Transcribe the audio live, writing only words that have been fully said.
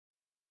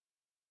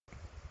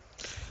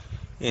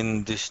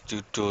In this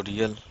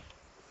tutorial,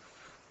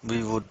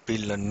 we would be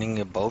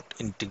learning about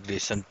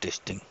integration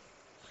testing.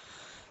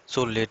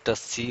 So let us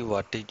see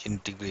what is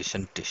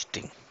integration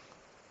testing.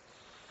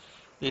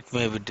 It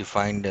may be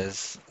defined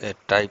as a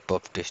type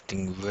of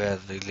testing where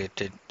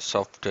related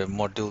software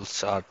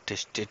modules are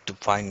tested to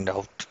find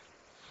out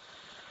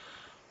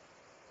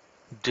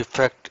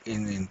defect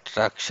in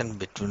interaction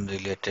between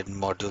related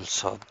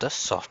modules of the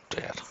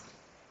software.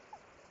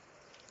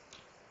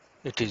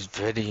 It is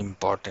very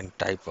important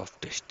type of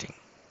testing.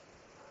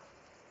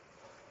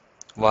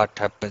 What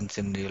happens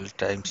in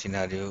real-time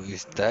scenario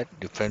is that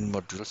different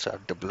modules are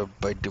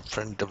developed by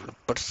different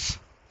developers,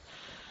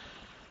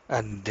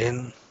 and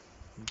then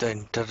the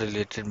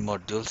interrelated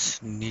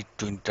modules need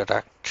to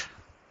interact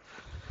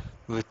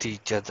with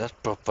each other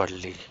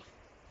properly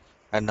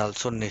and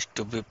also needs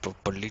to be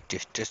properly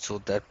tested so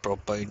that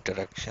proper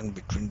interaction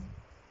between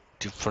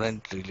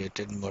different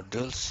related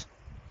modules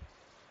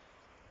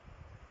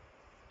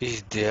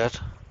is there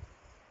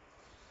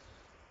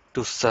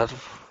to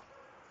serve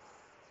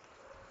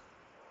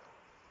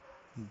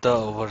the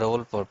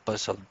overall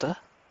purpose of the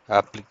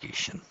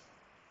application.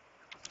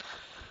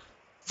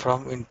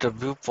 From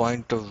interview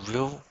point of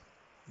view,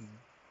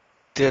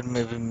 there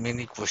may be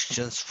many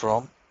questions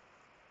from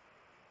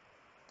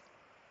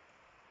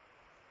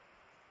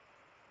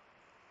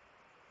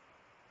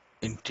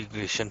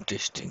integration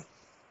testing.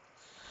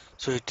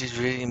 So it is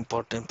very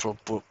important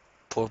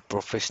for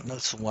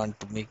professionals who want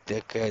to make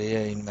their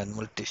career in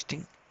manual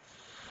testing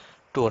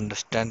to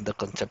understand the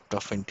concept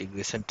of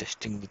integration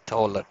testing with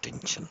all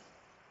attention.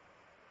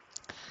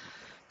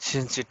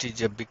 Since it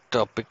is a big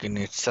topic in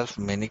itself,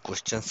 many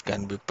questions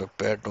can be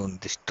prepared on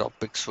this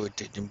topic, so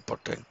it is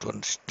important to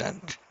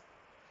understand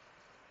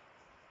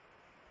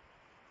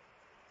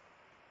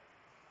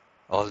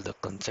all the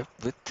concept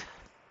with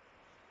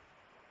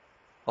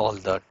all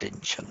the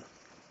attention.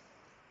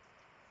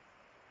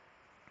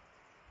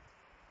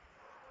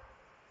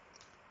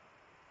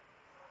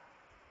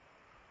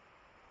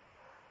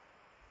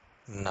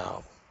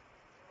 Now,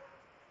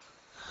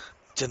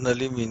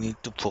 generally we need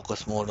to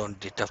focus more on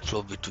data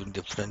flow between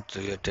different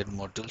related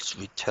modules,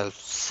 which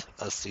helps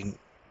us in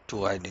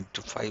to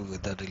identify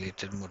whether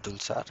related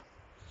modules are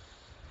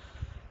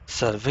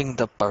serving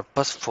the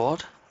purpose for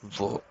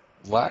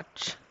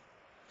what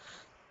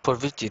for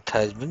which it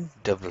has been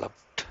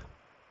developed.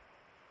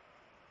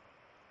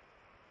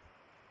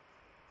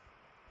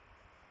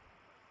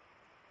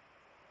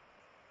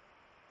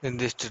 In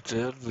this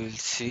tutorial, we will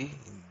see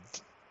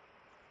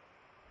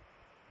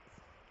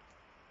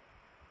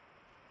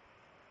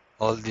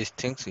all these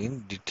things in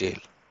detail.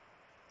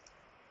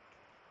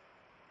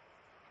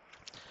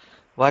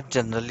 What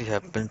generally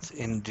happens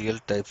in real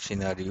type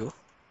scenario,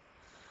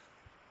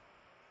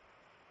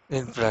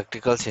 in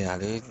practical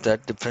scenario, is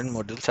that different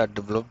modules are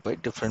developed by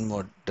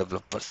different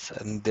developers,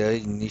 and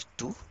they need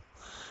to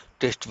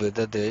test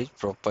whether there is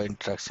proper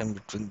interaction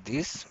between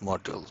these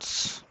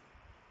modules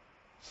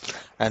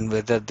and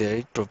whether there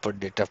is proper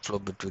data flow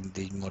between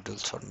these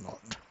modules or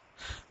not.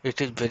 It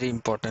is very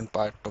important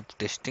part of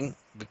testing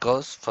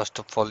because first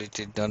of all it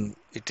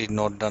is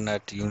not done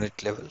at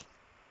unit level,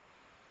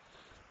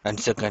 and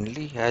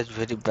secondly has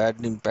very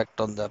bad impact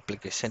on the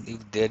application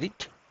if there is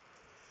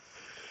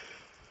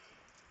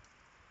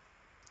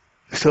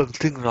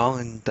something wrong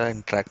in the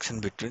interaction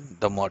between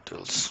the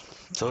modules.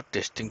 So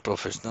testing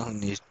professional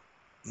needs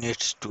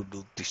to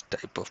do this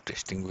type of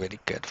testing very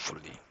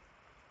carefully.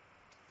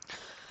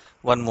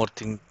 One more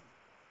thing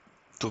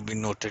to be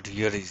noted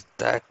here is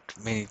that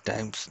many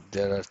times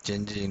there are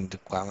changes in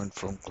requirement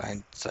from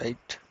client side,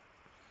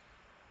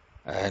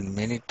 and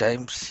many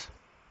times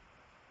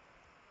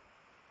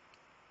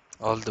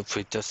all the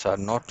features are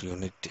not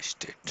unit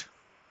tested.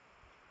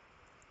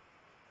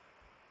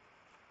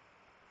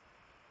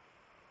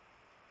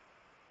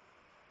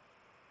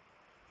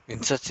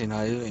 In such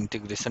scenario,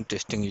 integration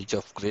testing is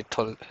of great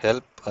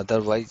help.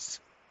 Otherwise,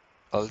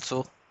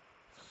 also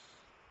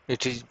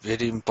it is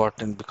very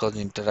important because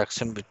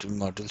interaction between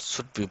modules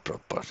should be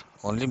proper.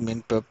 Only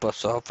main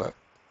purpose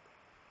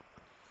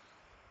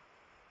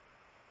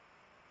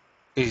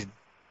is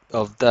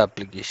of the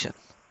application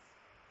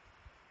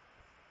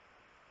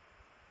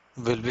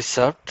will be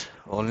served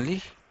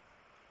only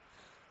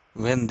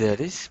when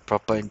there is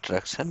proper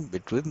interaction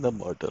between the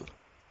module.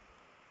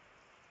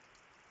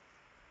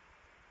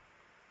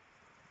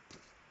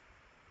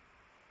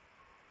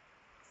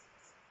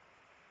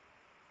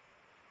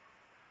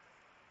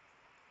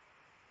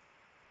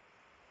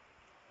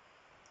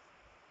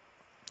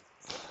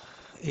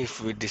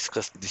 If we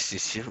discuss this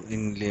issue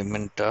in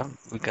layman term,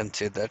 we can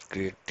say that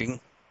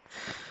creating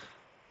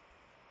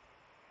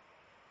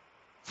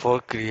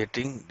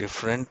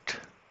different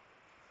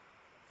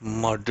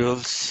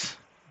modules,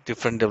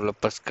 different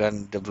developers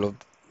can develop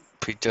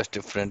features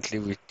differently,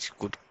 which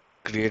could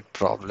create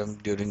problem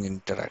during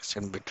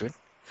interaction between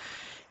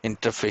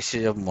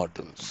interfaces of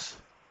modules.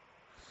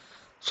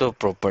 So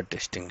proper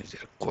testing is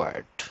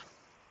required.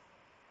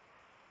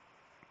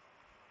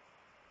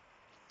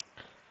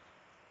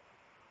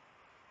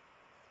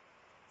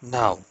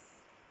 Now,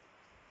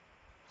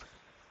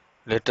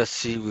 Let us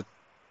see with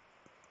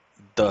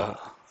the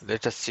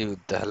Let us see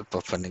with the help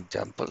of an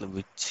example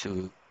which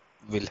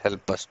will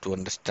help us to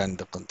understand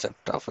the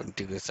concept of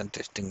integration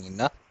testing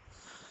in a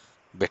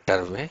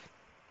better way.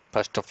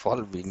 First of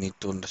all, we need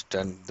to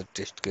understand the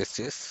test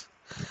cases,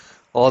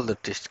 all the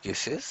test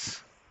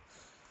cases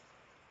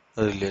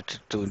related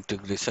to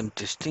integration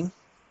testing,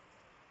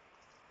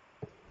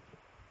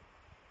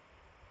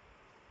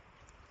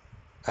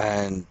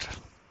 and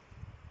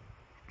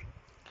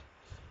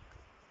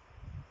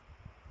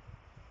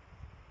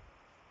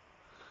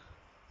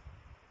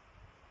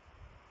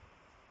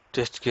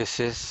test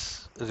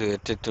cases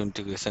related to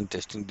integration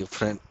testing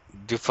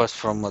differs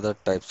from other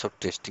types of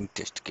testing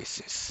test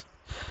cases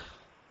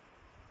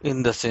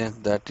in the sense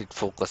that it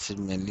focuses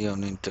mainly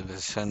on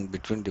integration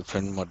between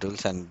different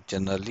modules and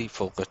generally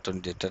focused on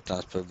data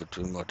transfer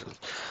between modules.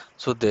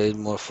 So there is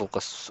more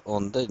focus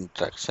on the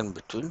interaction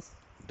between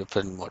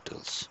different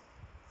modules.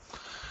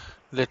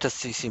 Let us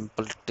see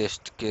simple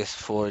test case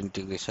for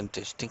integration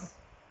testing.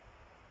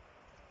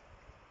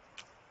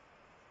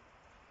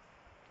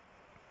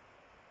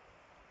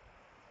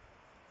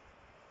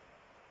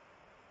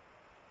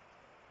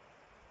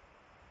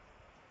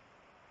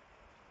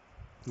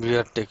 We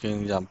are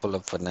taking example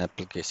of an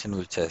application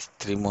which has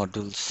three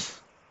modules.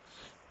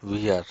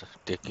 We are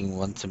taking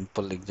one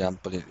simple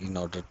example in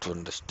order to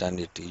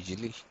understand it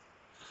easily.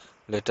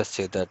 Let us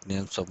say that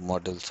names of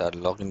modules are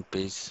login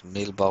page,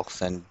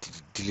 mailbox, and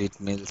delete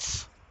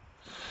mails.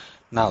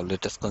 Now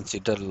let us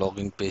consider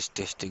login page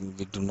testing.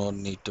 We do not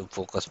need to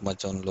focus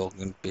much on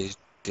login page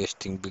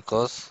testing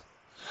because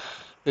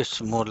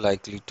it's more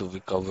likely to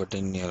be covered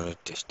in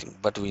unit testing,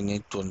 but we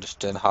need to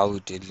understand how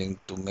it is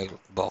linked to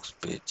mailbox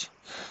page.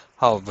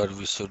 However,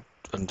 we should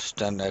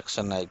understand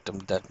action item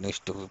that needs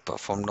to be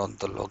performed on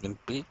the login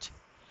page.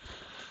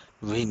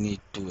 We need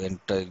to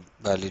enter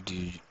valid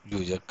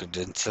user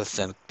credentials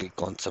and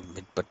click on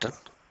submit button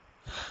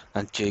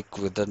and check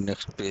whether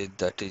next page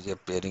that is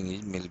appearing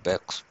is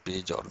mailbox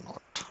page or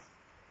not.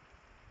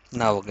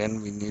 Now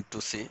again we need to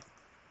say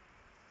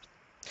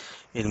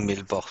in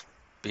mailbox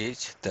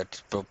page that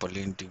is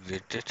properly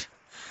integrated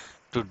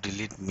to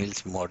delete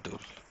mails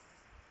module.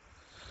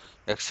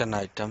 Action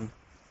item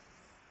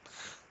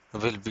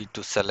will be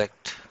to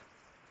select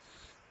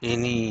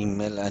any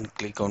email and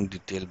click on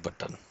detail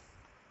button.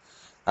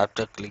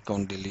 After click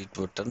on delete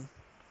button,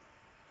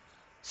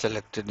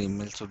 selected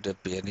email should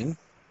appear in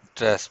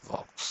trash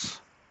box,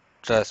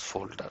 trash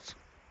folder.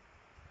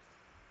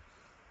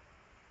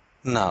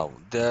 Now,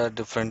 there are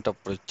different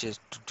approaches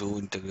to do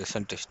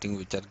integration testing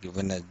which are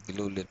given as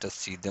below. Let us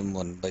see them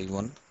one by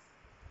one.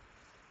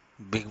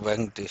 Big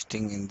bang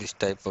testing. In this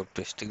type of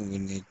testing, we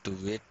need to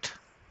wait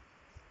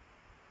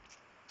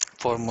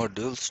for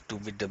modules to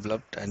be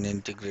developed and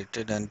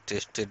integrated and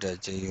tested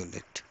as a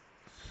unit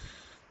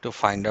to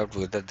find out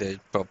whether there is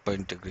proper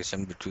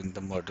integration between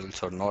the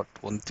modules or not.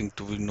 One thing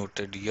to be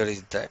noted here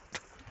is that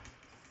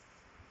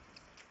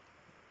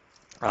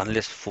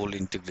unless full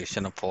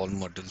integration of all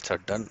modules are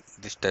done,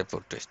 this type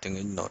of testing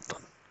is not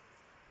done.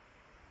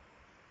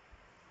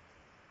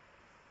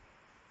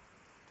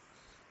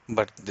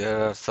 But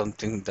there are some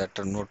things that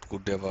are not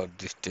good about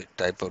this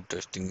type of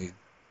testing,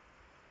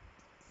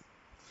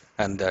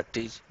 and that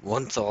is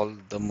once all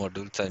the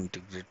modules are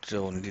integrated,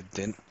 only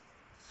then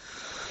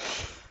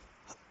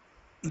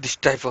this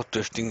type of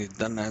testing is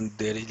done, and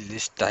there is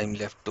less time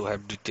left to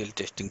have detailed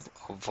testing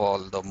of all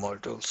the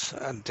modules,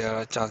 and there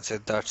are chances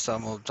that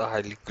some of the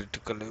highly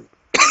critical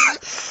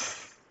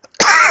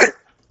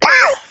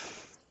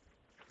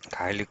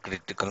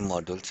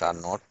modules are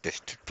not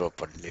tested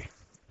properly.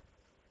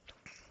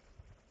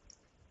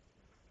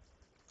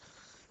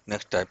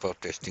 Next type of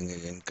testing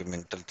is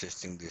incremental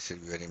testing. This is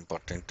very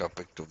important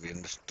topic to be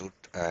understood,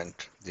 and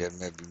there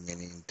may be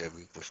many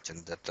interview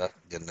questions that are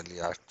generally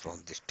asked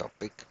from this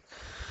topic.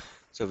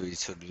 So we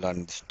should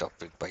learn this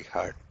topic by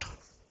heart.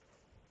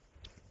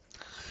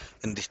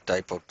 In this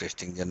type of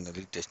testing,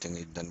 generally testing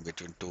is done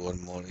between two or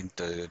more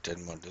interrelated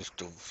modules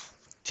to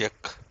check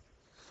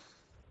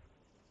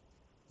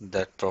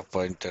that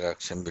proper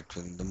interaction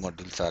between the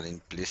modules are in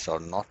place or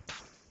not.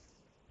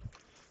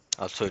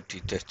 Also, it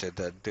is tested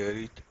that there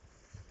is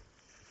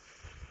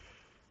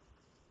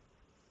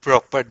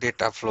proper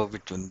data flow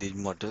between these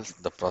modules.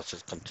 The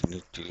process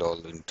continues till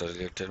all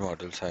interrelated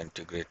modules are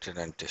integrated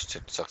and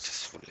tested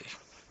successfully.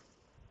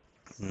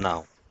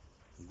 Now,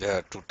 there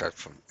are two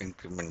types of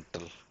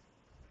incremental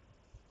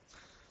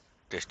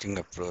testing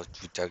approach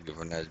which are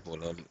given as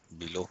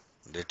below.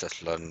 Let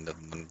us learn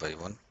them one by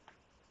one.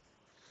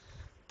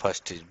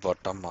 First is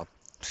bottom up,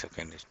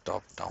 second is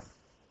top down.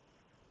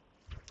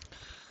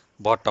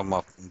 Bottom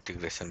up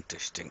integration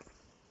testing.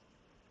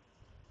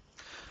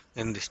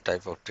 In this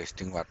type of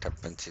testing, what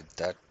happens is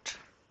that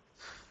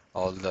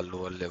all the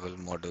lower level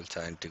modules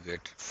are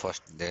integrated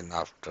first, then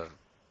after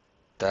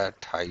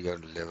that higher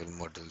level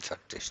modules are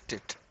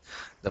tested.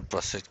 The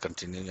process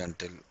continues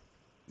until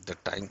the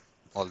time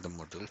all the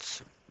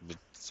modules which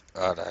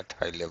are at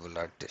high level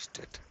are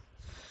tested.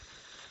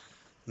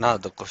 Now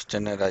the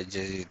question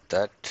arises is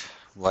that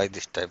why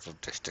this type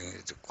of testing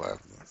is required?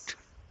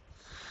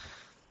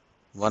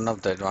 One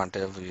of the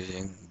advantages of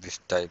using this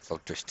type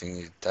of testing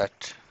is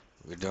that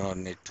we do not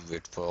need to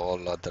wait for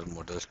all other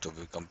models to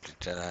be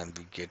completed and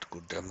we get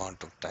good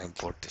amount of time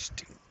for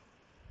testing.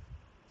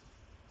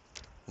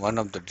 One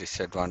of the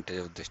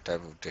disadvantages of this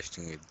type of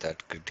testing is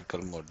that critical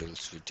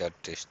modules which are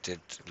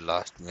tested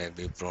last may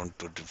be prone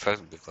to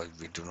defect because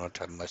we do not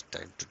have much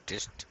time to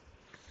test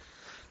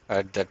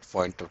at that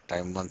point of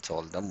time once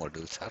all the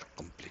modules are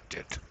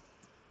completed.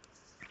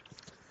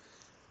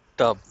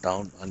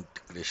 Top-down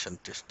integration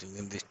testing.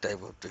 In this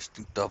type of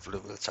testing, top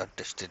levels are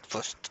tested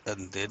first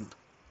and then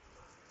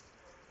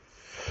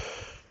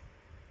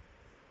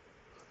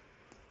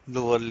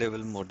lower level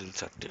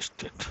modules are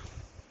tested.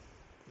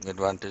 The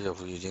advantage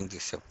of using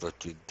this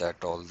approach is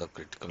that all the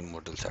critical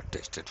modules are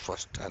tested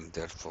first and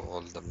therefore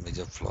all the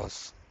major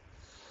flaws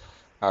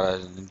are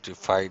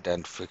identified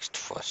and fixed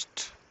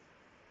first,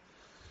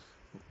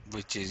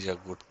 which is a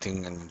good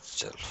thing in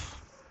itself.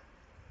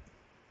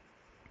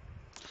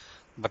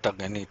 But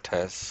again, it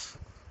has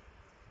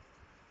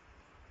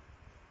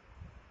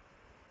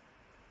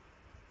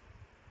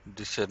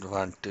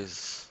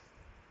disadvantage.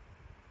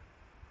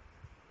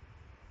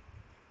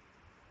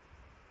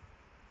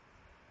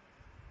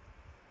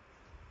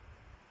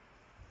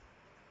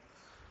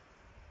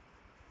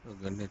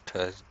 Again, it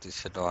has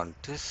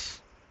disadvantage.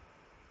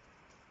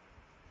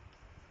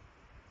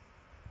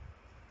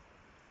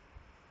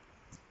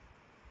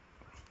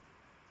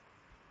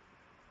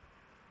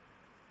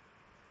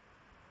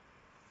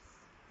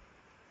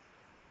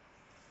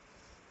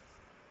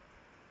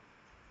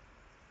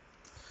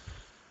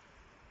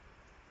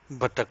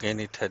 But again,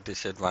 it has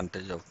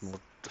disadvantage of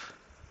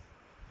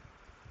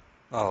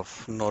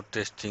not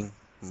testing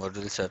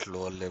modules at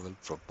lower level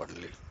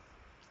properly.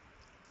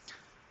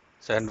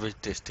 Sandwich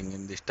testing.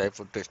 In this type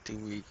of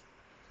testing,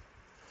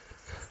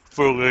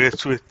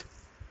 progress with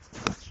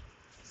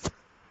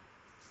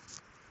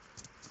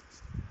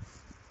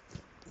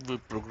we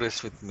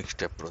progress with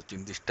mixed approach.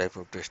 In this type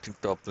of testing,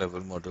 top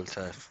level models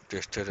are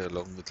tested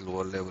along with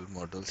lower level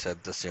models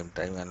at the same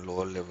time, and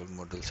lower level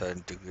models are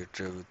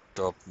integrated with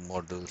top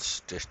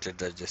models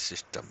tested as a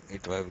system.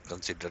 It may be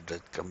considered as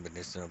a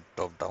combination of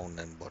top down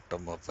and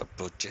bottom up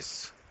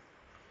approaches.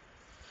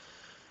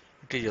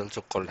 It is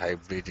also called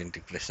hybrid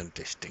integration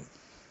testing.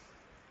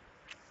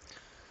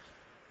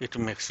 It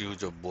makes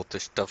use of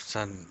both stuffs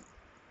and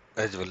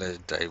as well as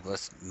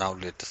drivers. Now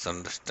let us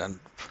understand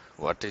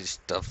what is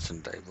stuffs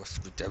and drivers,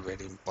 which are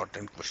very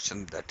important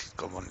questions that is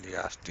commonly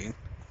asked in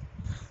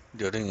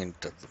during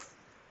interview.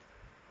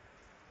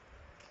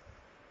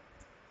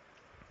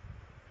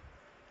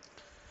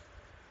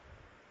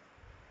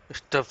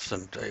 Stuffs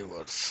and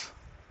drivers.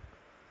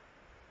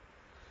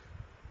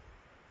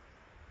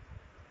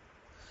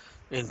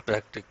 In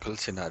practical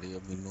scenario,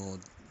 we know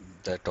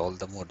that all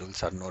the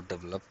modules are not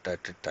developed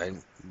at a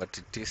time, but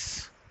it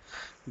is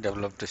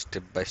developed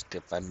step by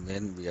step, and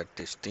when we are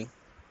testing,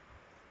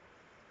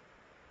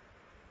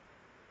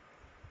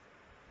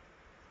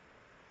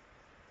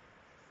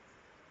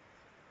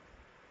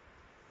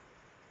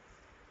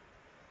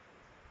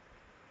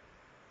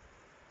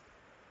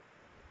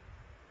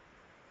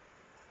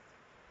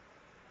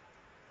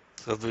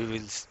 so we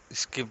will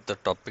skip the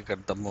topic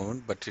at the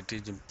moment, but it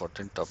is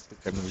important topic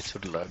and we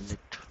should learn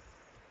it.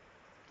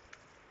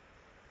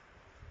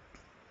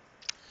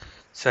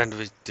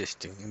 Sandwich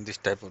testing. In this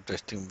type of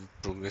testing, we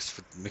progress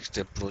with mixed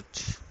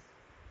approach,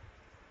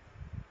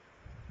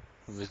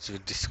 which we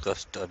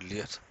discussed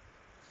earlier.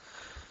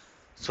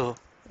 So,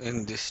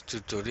 in this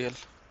tutorial,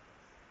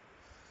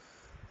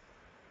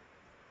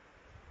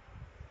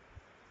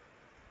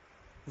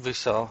 we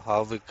saw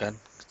how we can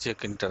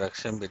check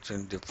interaction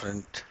between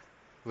different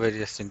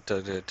various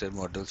integrated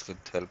models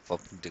with help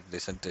of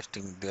integration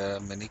testing. There are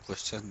many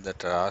questions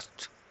that are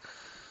asked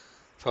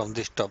from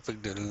this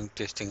topic during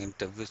testing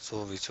interviews,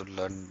 so we should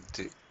learn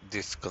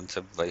this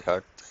concept by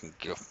heart.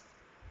 Thank you.